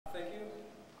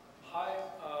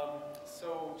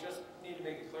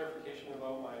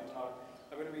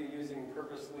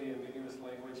purposely ambiguous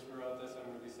language throughout this. I'm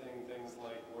going to be saying things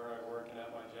like where I work and at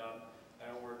my job.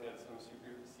 I don't work at some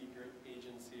super secret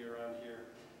agency around here.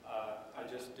 I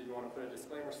just didn't want to put a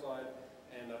disclaimer slide,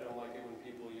 and I don't like it when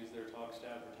people use their talks to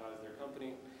advertise their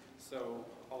company. So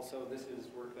also this is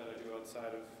work that I do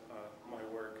outside of my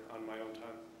work on my own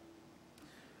time.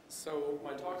 So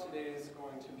my talk today is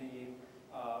going to be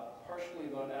partially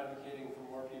about advocating for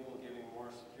more people giving more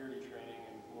security training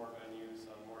and more venues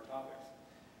on more topics.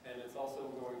 And it's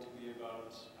also going to be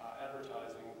about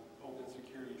advertising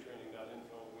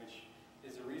opensecuritytraining.info, which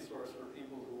is a resource for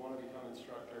people who want to become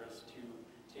instructors to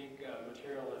take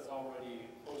material that's already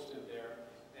posted there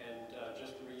and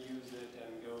just reuse it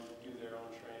and go do their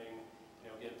own training,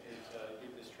 get paid to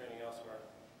give this training elsewhere.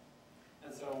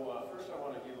 And so first I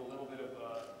want to give a little bit of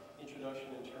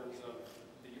introduction in terms of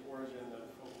the origin of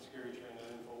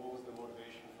opensecuritytraining.info. What was the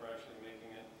motivation for actually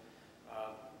making it?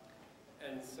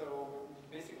 And so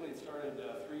basically it started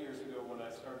 3 years ago when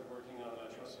I started working on a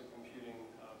trusted computing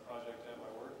project at my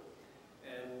work.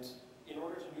 And in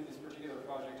order to do this particular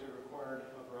project, it required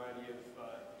a variety of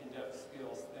in-depth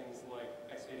skills, things like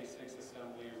x86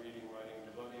 assembly, reading, writing,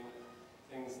 debugging,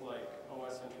 things like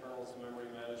OS internals, memory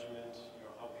management,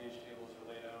 how page tables are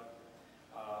laid out,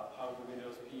 how the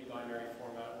Windows P binary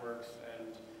format works,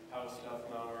 and how stealth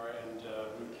malware and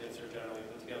rootkits are generally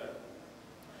put together.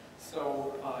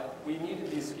 So we needed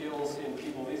these skills in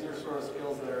people. These are sort of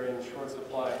skills that are in short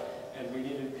supply, and we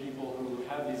needed people who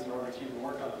had these in order to even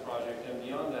work on the project. And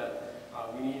beyond that,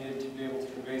 we needed to be able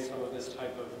to convey some of this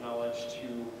type of knowledge to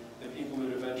the people who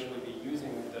would eventually be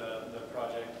using the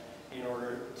project in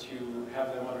order to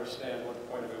have them understand what the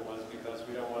point of it was, because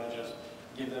we don't want to just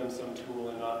give them some tool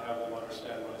and not have them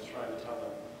understand what it's trying to tell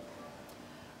them.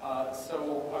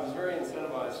 So I was very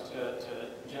incentivized to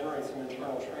generate some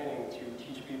internal training to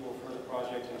teach people for the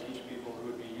project and teach people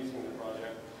who would be using the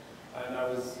project. And I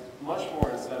was much more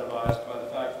incentivized by the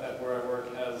fact that where I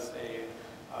work has a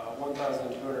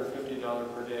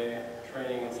 $1,250 per day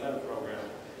training incentive program.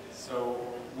 So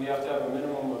we have to have a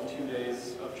minimum of 2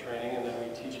 days of training, and then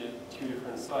we teach it 2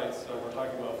 different sites. So we're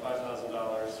talking about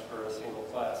 $5,000 for a single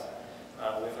class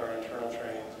with our internal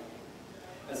training.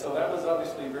 And so that was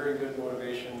obviously very good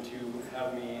motivation to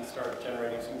have me start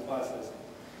generating some classes.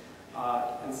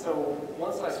 And so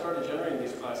once I started generating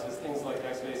these classes, things like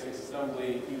x86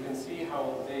 assembly, you can see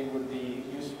how they would be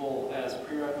useful as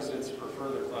prerequisites for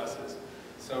further classes.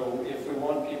 So if we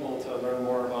want people to learn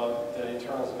more about the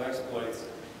internals of exploits,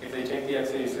 if they take the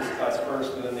x86 class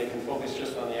first, and then they can focus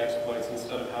just on the exploits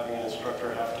instead of having an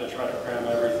instructor have to try to cram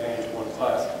everything into one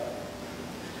class.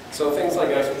 So things like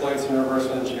exploits and reverse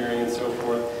engineering and so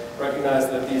forth recognize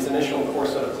that these initial core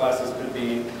set of classes could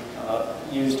be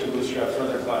used to bootstrap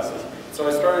further classes. So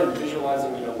I started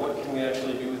visualizing, what can we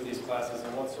actually do with these classes,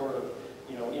 and what sort of,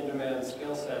 in-demand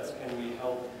skill sets can we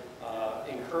help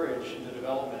encourage the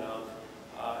development of.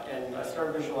 And I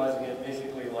started visualizing it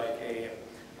basically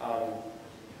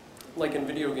like in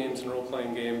video games and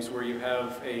role-playing games where you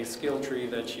have a skill tree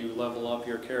that you level up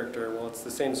your character. Well, it's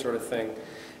the same sort of thing.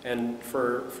 And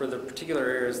for the particular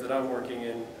areas that I'm working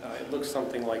in, it looks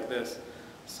something like this.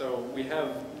 So we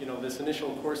have, this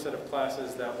initial core set of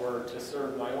classes that were to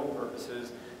serve my own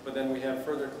purposes, but then we have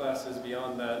further classes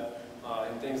beyond that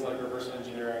in things like reverse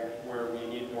engineering where we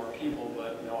need more people,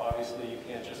 but obviously you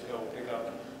can't just go pick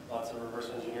up lots of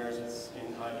reverse engineers. It's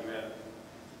in high demand.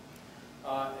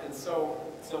 And so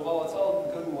while it's all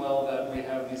good and well that we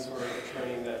have these sort of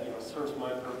training that serves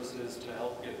my purposes to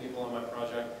help get people on my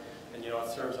project, and it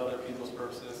serves other people's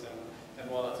purposes, and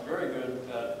while that's very good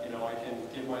that I can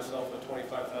give myself a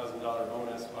 $25,000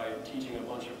 bonus by teaching a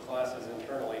bunch of classes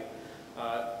internally,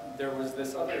 there was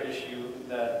this other issue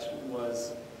that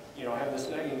was, I have this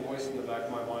nagging voice in the back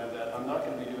of my mind that I'm not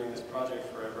going to be doing this project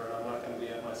forever, and I'm not going to be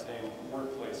at my same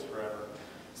workplace forever.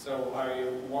 So I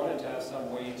wanted to have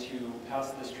some way to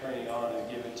pass this training on and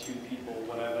give it to people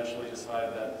when I eventually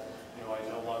decide that I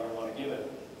no longer want to give it.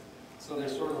 So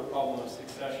there's sort of a problem of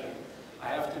succession. I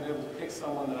have to be able to pick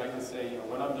someone that I can say,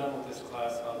 when I'm done with this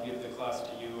class, I'll give the class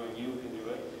to you and you can do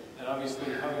it. And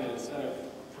obviously having an incentive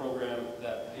program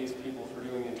that pays people for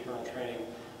doing internal training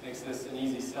makes this an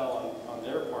easy sell on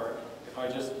their part. If I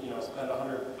just spend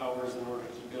 100 hours in order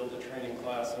to build a training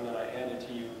class and then I hand it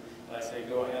to you, and I say,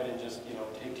 go ahead and just,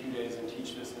 take 2 days and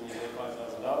teach this and you get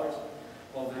 $5,000,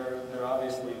 well, they're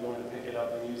obviously going to pick it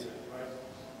up and use it, right?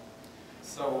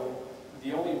 So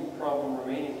the only problem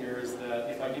remaining here is that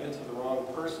if I give it to the wrong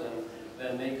person,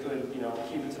 then they could,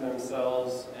 keep it to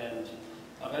themselves, and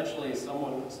eventually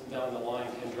someone down the line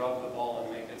can drop the ball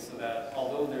and make it so that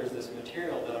although there's this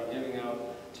material that I'm giving out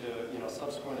to,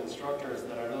 subsequent instructors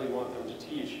that I really want them to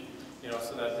teach,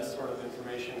 so that this sort of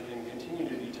information can continue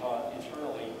to be taught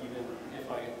internally, even if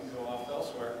I go off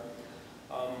elsewhere.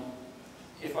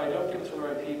 If I don't give it to the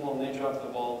right people and they drop the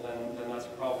ball, then that's a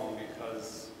problem,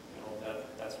 because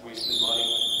that's wasted money.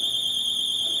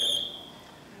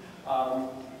 Okay.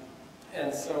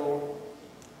 And so,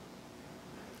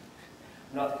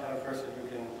 I'm not the kind of person who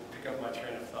can pick up my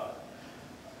train of thought.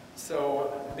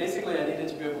 So basically, I needed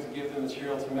to be able to give the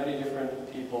material to many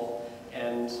different people,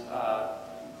 and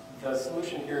the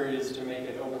solution here is to make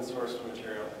it open source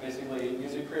material. Basically,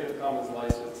 use a Creative Commons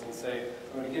license and say,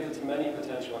 I'm going to give it to many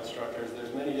potential instructors.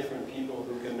 There's many different people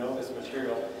who can know this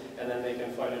material, and then they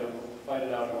can fight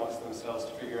it out amongst themselves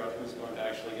to figure out who's going to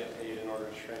actually get paid in order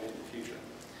to train in the future.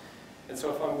 And so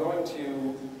if I'm going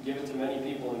to give it to many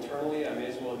people internally, I may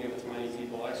as well give it to many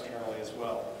people externally as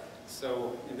well.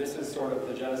 So this is sort of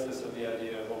the genesis of the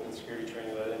idea of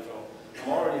OpenSecurityTraining.info. I'm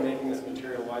already making this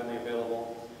material widely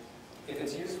available. If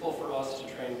it's useful for us to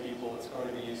train people, it's going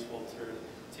to be useful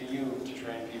to you to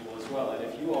train people as well. And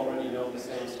if you already know the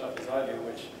same stuff as I do,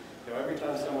 which every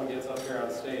time someone gets up here on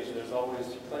stage, there's always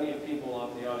plenty of people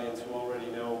out in the audience who already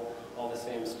know all the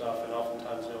same stuff and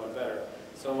oftentimes know it better.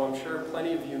 So I'm sure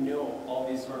plenty of you know all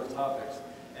these sort of topics.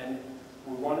 And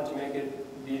we wanted to make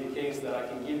it be the case that I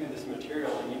can give you this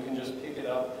material and you can just pick it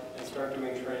up and start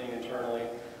doing training internally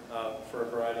for a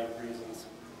variety of reasons.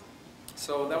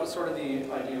 So that was sort of the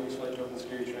idea which led to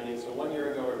OpenSecurityTraining. So 1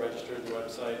 year ago I registered the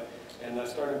website and I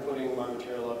started putting my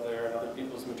material up there and other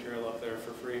people's material up there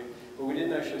for free. But we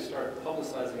didn't actually start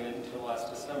publicizing it until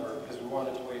last December because we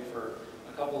wanted to wait for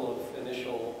a couple of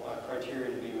initial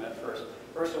criteria to be met first.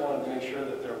 First, I wanted to make sure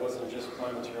that there wasn't just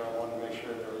my material. I wanted to make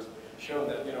sure there was show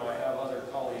that I have other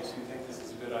colleagues who think this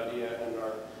is a good idea and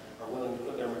are willing to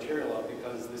put their material up,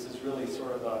 because this is really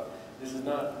sort of this is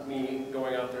not me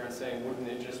going out there and saying, wouldn't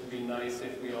it just be nice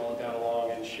if we all got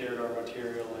along and shared our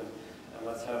material and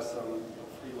let's have some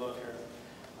free love here.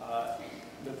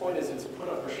 The point is, it's put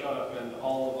up or shut up, and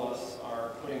all of us are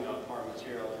putting up our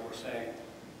material, and we're saying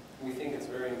we think it's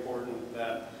very important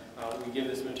that we give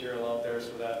this material out there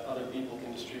so that other people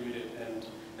can distribute it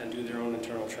and do their own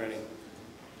internal training.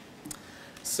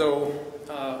 So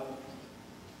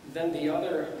then the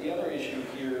other issue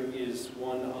here is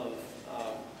one of,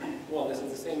 well, this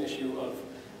is the same issue of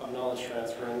knowledge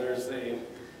transfer, and there's a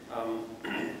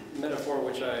metaphor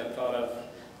which I had thought of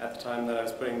at the time that I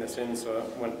was putting this in,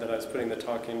 that I was putting the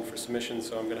talk in for submission,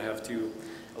 so I'm going to have to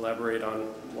elaborate on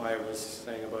why I was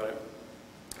saying about it.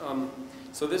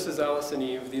 So this is Alice and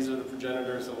Eve. These are the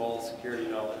progenitors of all security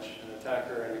knowledge, an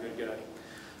attacker and a good guy.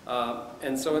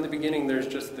 And so in the beginning, there's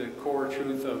just the core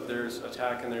truth of there's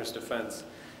attack and there's defense.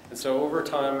 And so over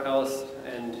time, Alice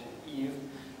and Eve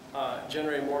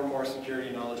generate more and more security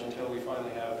knowledge until we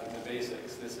finally have the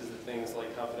basics. This is the things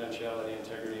like confidentiality,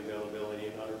 integrity,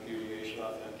 availability, non-repudiation,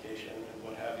 authentication, and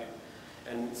what have you.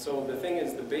 And so the thing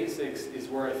is, the basics is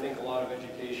where I think a lot of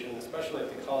education, especially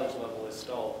at the college level, is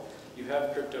stalled. You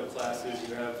have crypto classes,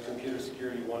 you have computer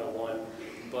security 101,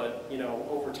 but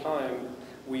over time,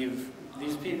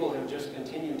 these people have just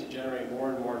continued to generate more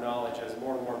and more knowledge as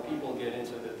more and more people get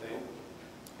into the thing,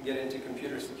 get into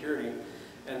computer security.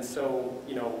 And so,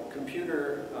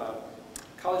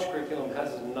 college curriculum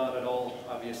has not at all,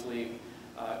 obviously,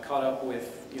 caught up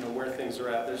with, where things are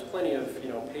at. There's plenty of,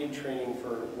 paid training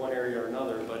for one area or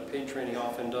another, but paid training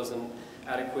often doesn't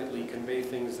adequately convey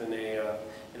things in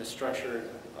a structured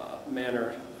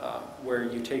manner where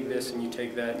you take this and you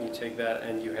take that and you take that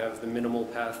and you have the minimal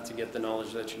path to get the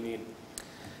knowledge that you need.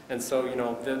 And so,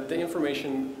 the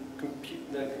information,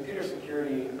 the computer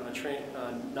security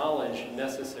knowledge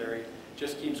necessary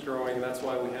just keeps growing. That's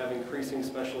why we have increasing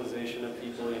specialization of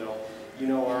people, you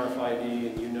know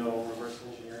RFID and you know reverse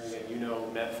engineering and you know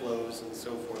net flows and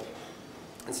so forth.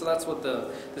 And so that's what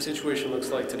the situation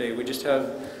looks like today. We just have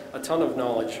a ton of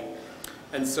knowledge.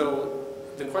 And so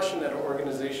the question that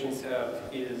organizations have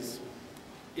is,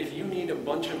 if you need a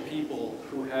bunch of people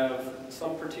who have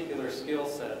some particular skill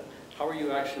set, how are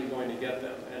you actually going to get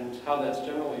them? And how that's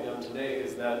generally done today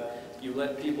is that you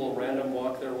let people random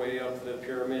walk their way up the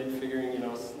pyramid, figuring,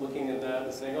 looking at that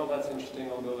and saying, oh, that's interesting,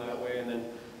 I'll go that way, and then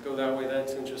go that way,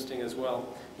 that's interesting as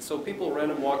well. And so people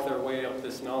random walk their way up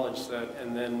this knowledge set,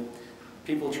 and then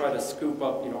people try to scoop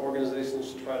up,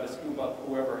 organizations try to scoop up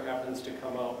whoever happens to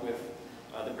come out with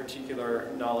the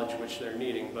particular knowledge which they're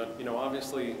needing. But,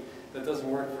 obviously that doesn't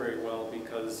work very well,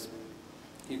 because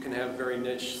you can have very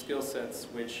niche skill sets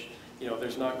which,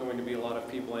 there's not going to be a lot of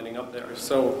people ending up there.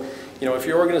 So, if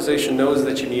your organization knows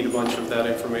that you need a bunch of that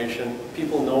information,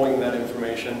 people knowing that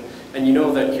information, and you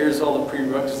know that here's all the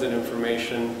prerequisite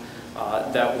information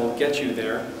that will get you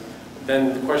there,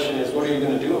 then the question is, what are you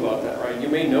going to do about that, right? You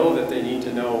may know that they need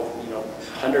to know,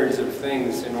 hundreds of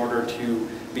things in order to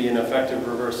be an effective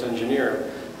reverse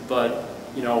engineer, but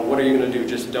what are you going to do?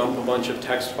 Just dump a bunch of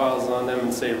text files on them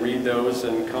and say, read those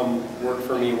and come work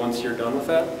for me once you're done with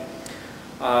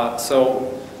that?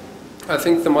 So I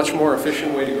think the much more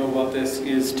efficient way to go about this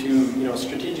is to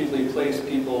strategically place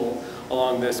people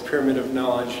along this pyramid of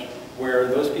knowledge where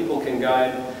those people can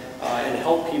guide and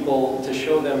help people to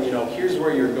show them, here's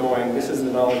where you're going. This is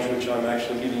the knowledge which I'm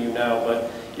actually giving you now,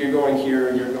 but you're going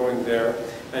here, you're going there.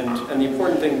 And the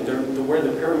important thing, where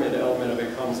the pyramid element of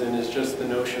it comes in is just the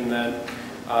notion that,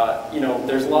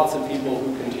 there's lots of people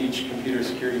who can teach computer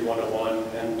security 101,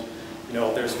 and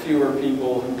there's fewer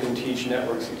people who can teach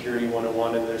network security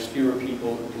 101, and there's fewer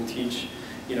people who can teach,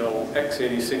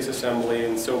 x86 assembly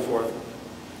and so forth.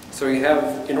 So you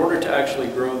have, in order to actually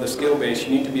grow the skill base, you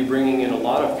need to be bringing in a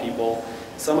lot of people.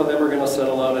 Some of them are going to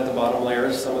settle out at the bottom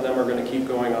layers, some of them are going to keep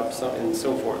going up, and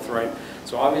so forth, right?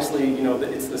 So obviously,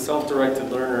 it's the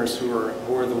self-directed learners who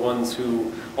are the ones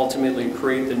who ultimately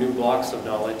create the new blocks of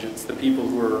knowledge. It's the people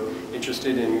who are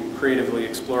interested in creatively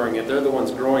exploring it. They're the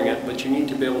ones growing it, but you need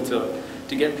to be able to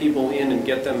get people in and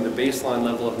get them the baseline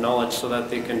level of knowledge so that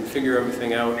they can figure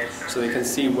everything out, so they can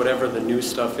see whatever the new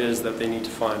stuff is that they need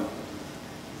to find.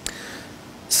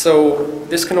 So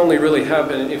this can only really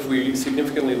happen if we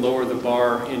significantly lower the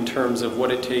bar in terms of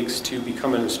what it takes to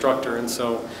become an instructor. And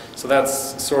so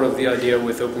that's sort of the idea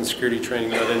with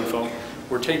OpenSecurityTraining.info.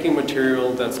 We're taking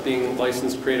material that's being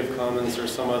licensed Creative Commons or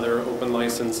some other open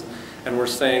license, and we're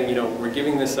saying, we're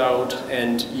giving this out,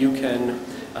 and you can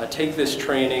take this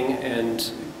training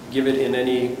and give it in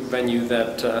any venue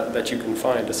that you can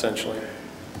find, essentially.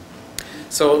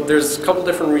 So there's a couple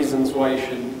different reasons why you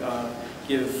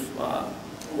should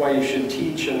why you should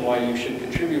teach and why you should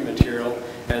contribute material,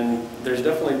 and there's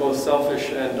definitely both selfish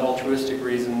and altruistic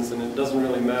reasons, and it doesn't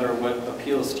really matter what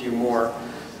appeals to you more,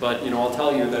 but I'll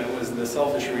tell you that it was the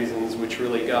selfish reasons which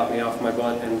really got me off my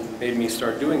butt and made me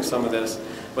start doing some of this,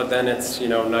 but then it's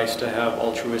nice to have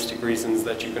altruistic reasons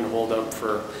that you can hold up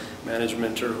for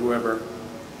management or whoever.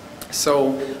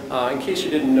 So in case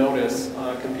you didn't notice,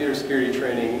 computer security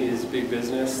training is big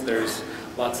business. There's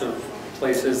lots of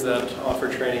places that offer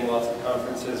training, lots of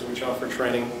conferences which offer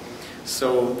training.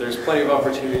 So there's plenty of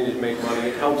opportunity to make money.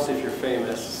 It helps if you're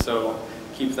famous, so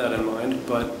keep that in mind.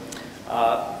 But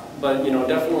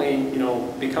definitely,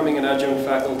 becoming an adjunct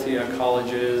faculty at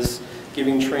colleges,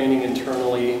 giving training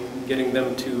internally, getting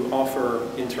them to offer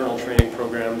internal training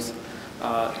programs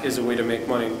is a way to make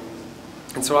money.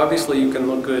 And so obviously you can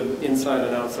look good inside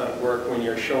and outside work when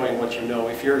you're showing what you know.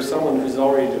 If you're someone who's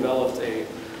already developed a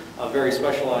very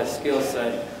specialized skill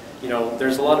set,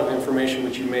 there's a lot of information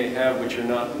which you may have which you're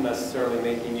not necessarily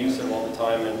making use of all the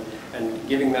time, and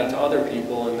giving that to other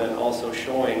people and then also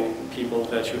showing people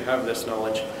that you have this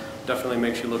knowledge definitely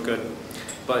makes you look good.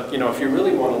 But if you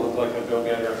really want to look like a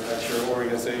go-getter at your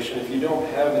organization, if you don't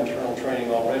have internal training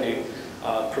already,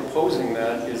 proposing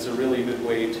that is a really good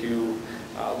way to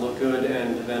look good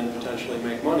and then potentially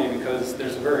make money, because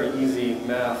there's a very easy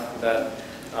math that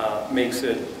makes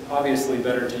it obviously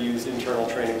better to use internal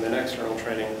training than external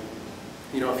training.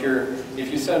 If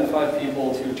you send 5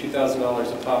 people to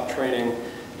 $2,000 a pop training,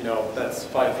 that's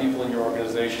 5 people in your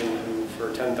organization who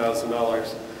for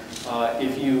 $10,000.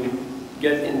 If you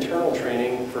get internal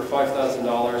training for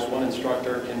 $5,000, one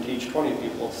instructor can teach 20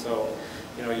 people. So,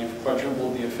 you've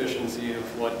quadrupled the efficiency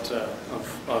of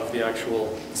of the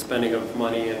actual spending of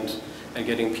money and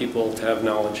getting people to have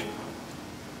knowledge.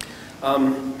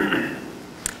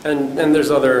 And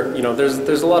there's other,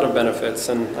 there's a lot of benefits,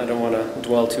 and I don't want to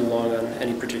dwell too long on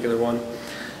any particular one.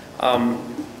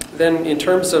 Then in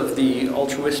terms of the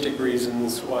altruistic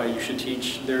reasons why you should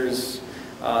teach, there's,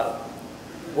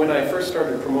 when I first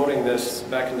started promoting this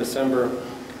back in December,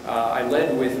 I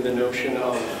led with the notion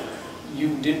of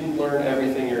you didn't learn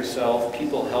everything yourself,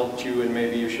 people helped you, and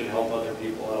maybe you should help other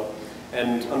people out.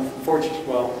 And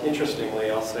interestingly,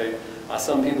 I'll say,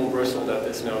 some people bristled at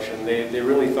this notion. They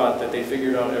really thought that they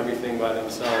figured out everything by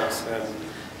themselves, and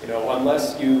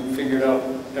unless you figured out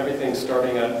everything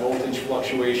starting at voltage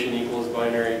fluctuation equals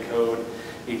binary code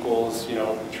equals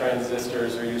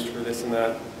transistors are used for this and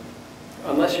that,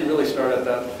 unless you really start at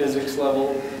that physics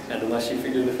level, and unless you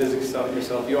figure the physics out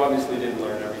yourself, you obviously didn't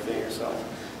learn everything yourself.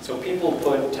 So people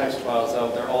put text files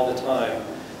out there all the time,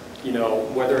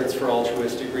 whether it's for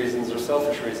altruistic reasons or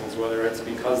selfish reasons, whether it's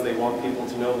because they want people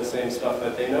to know the same stuff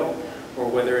that they know, or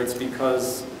whether it's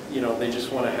because, they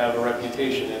just want to have a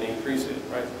reputation and increase it,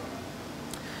 right?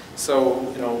 So,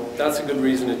 that's a good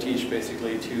reason to teach,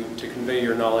 basically, to convey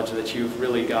your knowledge that you've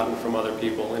really gotten from other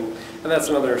people. And that's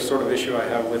another sort of issue I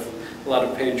have with a lot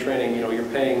of paid training. You're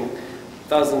paying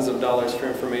thousands of dollars for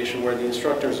information where the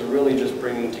instructors are really just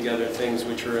bringing together things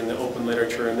which are in the open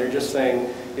literature, and they're just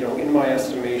saying, in my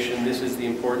estimation, this is the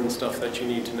important stuff that you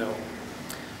need to know.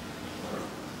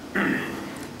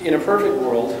 In a perfect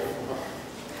world,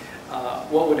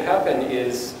 what would happen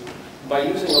is, by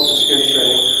using open security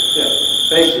training,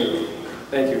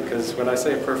 thank you, because when I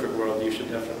say perfect world, you should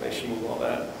definitely shmoo all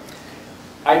that.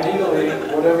 Ideally,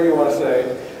 whatever you want to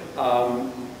say,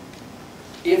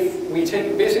 if we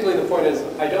take, basically the point is,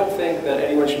 I don't think that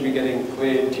anyone should be getting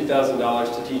paid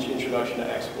 $2,000 to teach Introduction to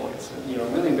Exploits,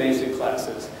 really basic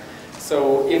classes.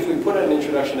 So if we put an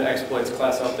Introduction to Exploits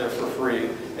class out there for free,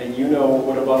 and you know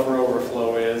what a buffer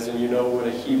overflow is, and you know what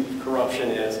a heap corruption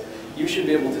is, you should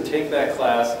be able to take that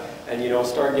class and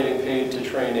start getting paid to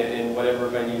train it in whatever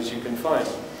venues you can find.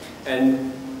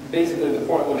 And basically the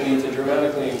point would be to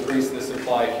dramatically increase the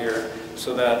supply here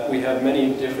so that we have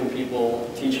many different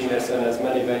people teaching this in as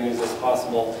many venues as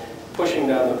possible, pushing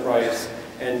down the price,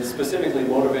 and specifically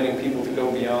motivating people to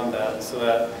go beyond that so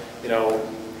that,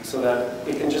 so that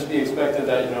it can just be expected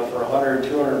that, for $100,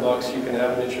 $200 you can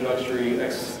have an introductory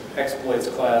exploits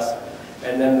class,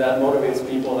 and then that motivates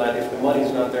people that if the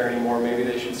money's not there anymore, maybe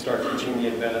they should start teaching the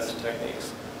advanced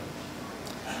techniques.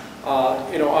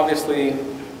 Obviously,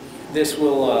 this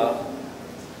will,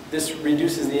 this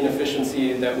reduces the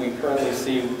inefficiency that we currently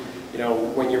see,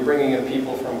 when you're bringing in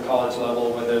people from college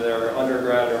level, whether they're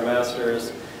undergrad or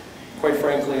masters. Quite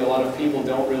frankly, a lot of people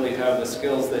don't really have the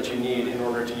skills that you need in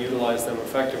order to utilize them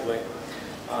effectively.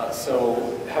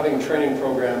 So having training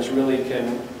programs really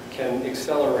can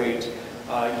accelerate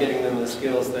getting them the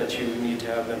skills that you need to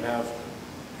have them have.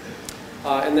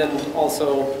 And then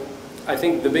also, I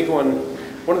think the big one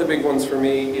of the big ones for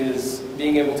me is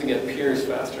being able to get peers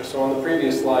faster. So on the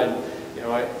previous slide,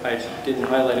 I didn't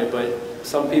highlight it, but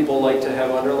some people like to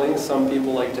have underlings, some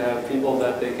people like to have people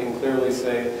that they can clearly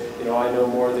say, I know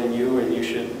more than you and you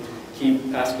should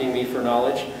keep asking me for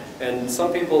knowledge. And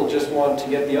some people just want to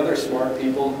get the other smart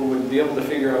people who would be able to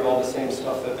figure out all the same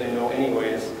stuff that they know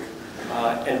anyways,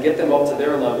 and get them up to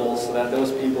their level so that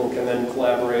those people can then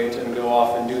collaborate and go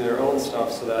off and do their own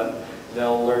stuff so that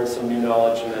they'll learn some new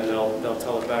knowledge and then they'll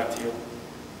tell it back to you.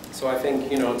 So I think,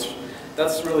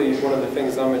 that's really one of the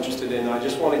things I'm interested in. I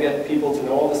just want to get people to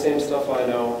know all the same stuff I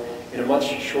know in a much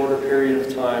shorter period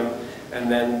of time, and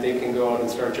then they can go out and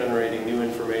start generating new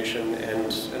information,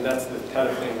 and that's the kind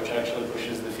of thing which actually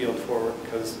pushes the field forward,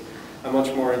 because I'm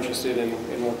much more interested in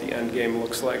what the end game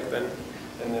looks like than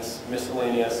this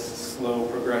miscellaneous, slow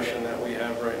progression that we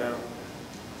have right now.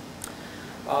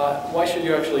 Why should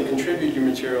you actually contribute your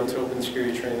material to open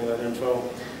security training.info?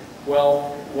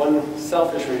 Well, one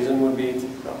selfish reason would be,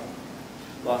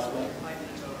 lost my,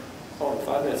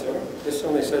 5 minutes over? This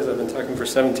only says I've been talking for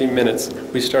 17 minutes.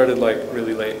 We started like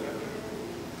really late.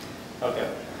 Okay.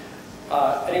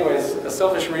 Anyways, a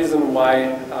selfish reason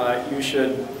why you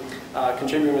should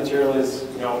contribute material is,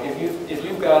 if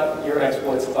you've got your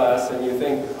exploits class and you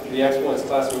think the exploits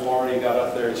class we've already got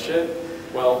up there is shit,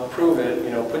 well, prove it.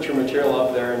 Put your material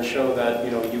up there and show that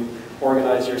you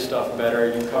organize your stuff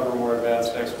better, you cover more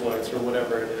advanced exploits or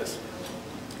whatever it is.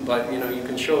 But you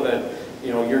can show that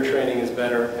your training is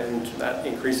better, and that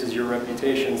increases your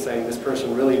reputation, saying this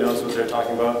person really knows what they're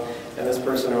talking about, and this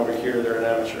person over here, they're an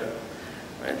amateur,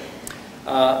 right?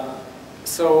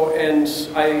 And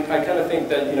I kind of think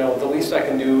that the least I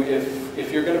can do,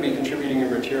 if you're going to be contributing your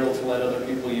material to let other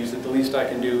people use it, the least I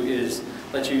can do is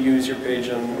let you use your page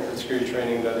on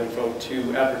OpenSecurityTraining.info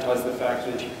to advertise the fact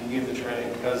that you can give the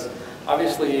training, because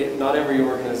obviously not every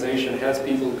organization has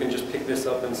people who can just pick this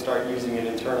up and start using it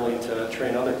internally to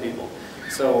train other people.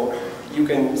 So you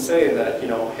can say that,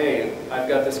 hey, I've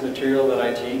got this material that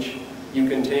I teach, you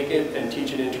can take it and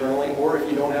teach it internally, or if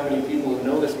you don't have any people who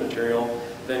know this material,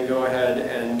 then go ahead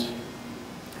and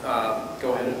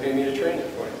pay me to train it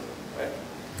for you.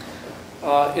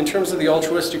 Right? In terms of the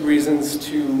altruistic reasons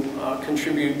to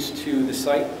contribute to the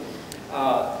site,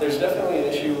 there's definitely an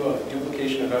issue of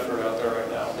duplication of effort out there right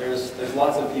now. There's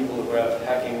lots of people who have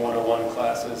hacking 101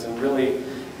 classes, and really,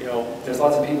 there's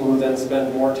lots of people who then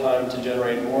spend more time to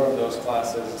generate more of those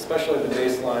classes, especially the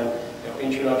baseline,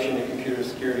 introduction to computer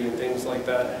security and things like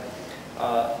that.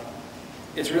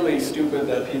 It's really stupid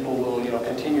that people will,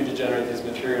 continue to generate these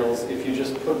materials. If you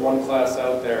just put one class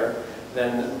out there,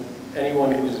 then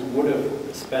anyone who would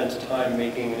have spent time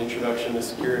making an introduction to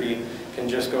security can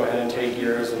just go ahead and take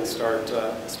yours and start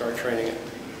training it.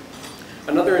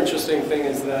 Another interesting thing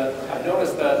is that I've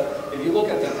noticed that if you look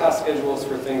at the class schedules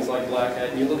for things like Black Hat,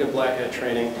 and you look at Black Hat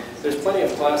training, there's plenty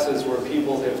of classes where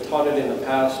people have taught it in the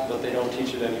past, but they don't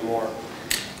teach it anymore.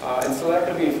 And so that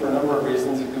could be for a number of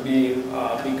reasons. It could be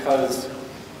because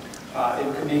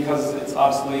it's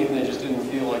obsolete and they just didn't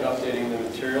feel like updating the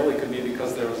material. It could be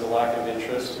because there was a lack of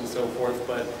interest and so forth.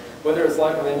 But whether it's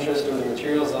lack of interest or the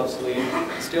material is obsolete,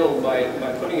 still by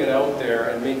putting it out there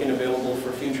and making it available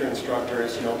for future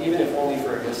instructors, even if only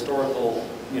for a historical,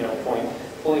 point,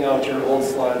 pulling out your old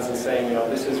slides and saying,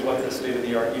 this is what the state of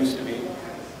the art used to be,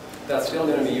 that's still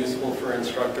going to be useful for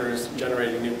instructors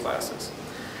generating new classes.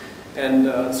 And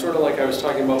sort of like I was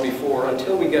talking about before,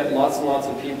 until we get lots and lots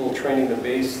of people training the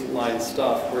baseline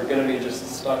stuff, we're going to be just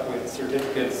stuck with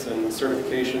certificates and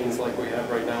certifications like we have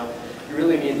right now. You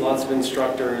really need lots of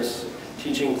instructors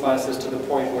teaching classes to the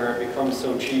point where it becomes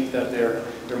so cheap that they're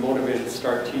motivated to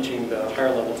start teaching the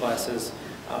higher level classes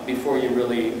before you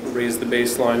really raise the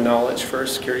baseline knowledge for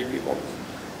security people.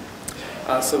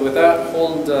 So with that,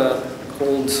 hold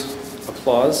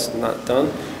applause, not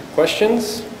done.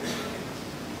 Questions?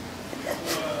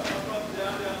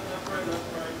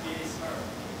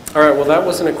 All right, well that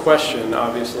wasn't a question,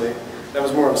 obviously. That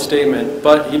was more of a statement,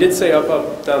 but he did say up,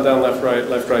 up, down, down, left,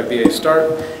 right, BA start,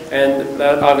 and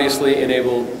that obviously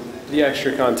enabled the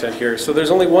extra content here. So there's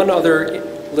only one other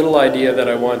little idea that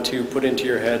I want to put into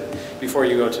your head before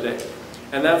you go today,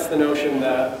 and that's the notion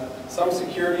that some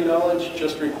security knowledge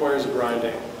just requires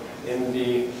grinding, in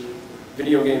the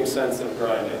video game sense of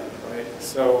grinding, right?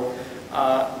 So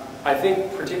I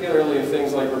think particularly of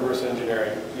things like reverse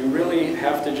engineering, you really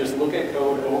have to just look at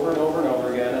code over and over and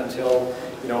over again until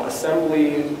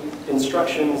assembly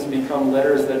instructions become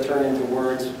letters that turn into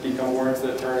words, become words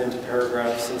that turn into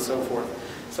paragraphs, and so forth.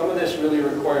 Some of this really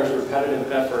requires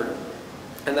repetitive effort,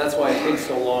 and that's why it takes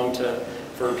so long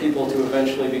for people to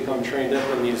eventually become trained up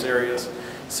in these areas.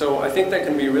 So I think that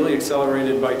can be really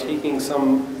accelerated by taking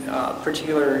some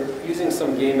using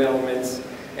some game elements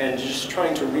and just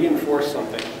trying to reinforce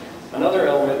something. Another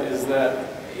element is that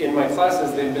in my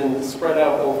classes, they've been spread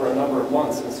out over a number of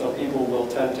months, and so people will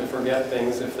tend to forget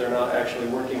things if they're not actually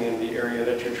working in the area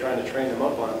that you're trying to train them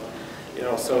up on.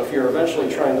 So if you're eventually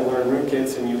trying to learn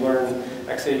rootkits and you learn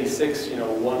x86,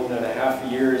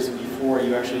 1.5 years before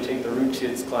you actually take the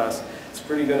rootkits class, it's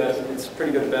pretty good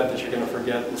bet that you're going to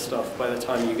forget this stuff by the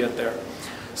time you get there.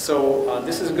 So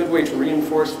this is a good way to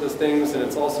reinforce those things, and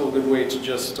it's also a good way to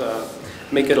just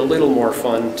make it a little more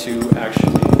fun to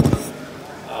actually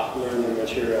learn the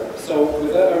material. So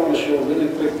with that, I want to show a really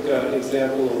quick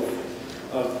example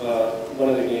of one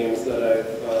of the games that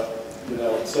I've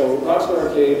developed. So Rockstar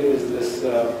Arcade is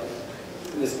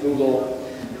this Google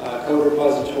code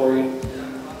repository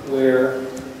where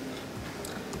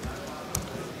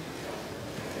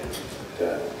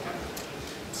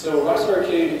so Rockstar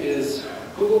Arcade is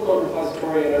Google code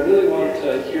repository, and I really want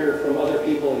to hear from other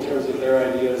people in terms of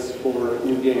their ideas for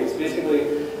new games.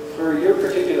 Basically, for your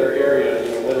particular area,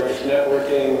 whether it's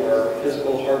networking or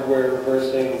physical hardware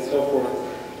reversing and so forth,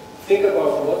 think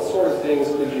about what sort of things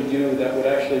could you do that would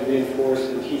actually reinforce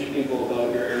and teach people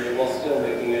about your area while still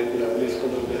making it, at least a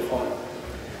little bit fun.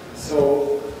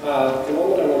 So the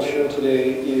one that I want to show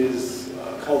today is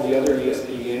called the Other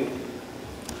ESP Game.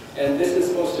 And this is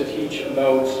supposed to teach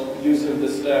about use of the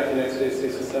stack in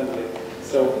x86 assembly.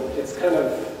 So it's kind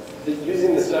of,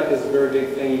 using the stack is a very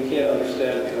big thing. You can't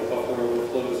understand buffer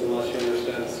overflows unless you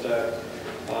understand the stack.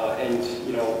 And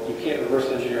you can't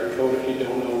reverse engineer code if you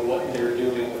don't know what they're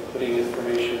doing with putting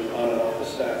information on and off the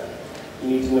stack. You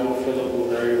need to know fillable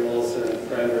variables and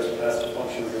parameters, passive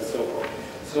functions, and so forth.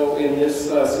 So in this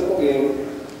simple game,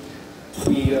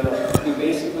 we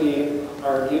basically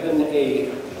are given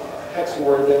a hex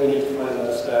word that we need to find on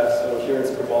the stack. So here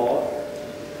it's Kabbalah,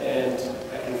 and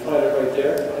I can find it right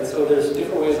there. And so there's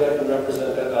different ways I can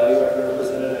represent that value. I can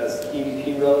represent it as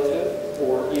EVP relative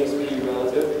or ESP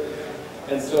relative.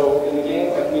 And so in the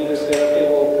game, I can either say, okay,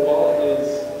 well, Kabbalah is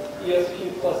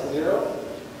ESP plus 0,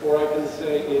 or I can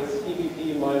say it's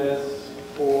EVP minus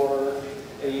 4,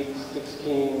 8,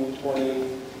 16,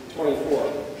 20,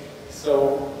 24.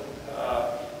 So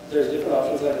there's different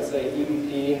options. I can say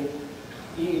EVP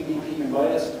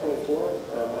minus 24,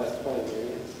 or minus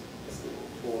 23. Let's see,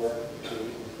 4, 8,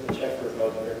 let me check for a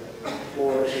vote here.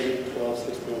 4, 8, 12,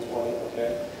 16, 20,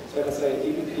 okay. So I can say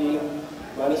EVP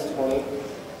minus 20,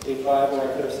 A5, or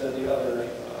I could have said the other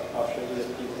option,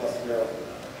 ESP plus 0.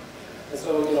 And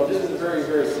so, this is very,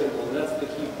 very simple, and that's the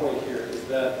key point here, is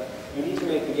that you need to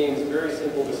make the games very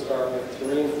simple to start with, to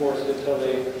reinforce it until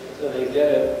they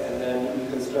get it, and then you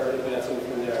can start advancing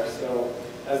from there. So,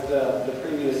 as the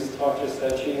previous talk just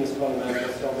said, cheating is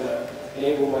fundamental, so I'm going to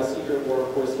enable my secret war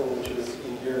whistle, which is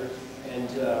in here, and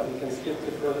we can skip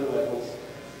to further levels.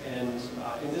 And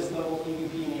in this level,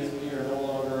 EVP and ESP are no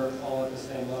longer all at the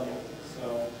same level.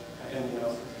 So I can,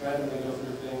 randomly go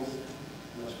through things.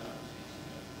 How much time?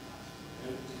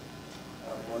 Good.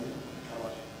 One? How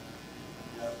much?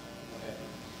 Yeah. Okay.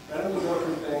 Randomly go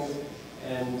through things,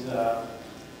 and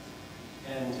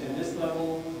in this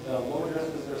level, the low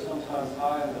addresses are sometimes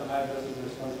high, and the high addresses are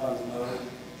sometimes low,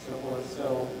 so forth.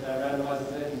 So that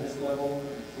randomizes it. In this level,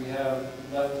 we have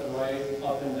left to right,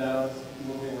 up and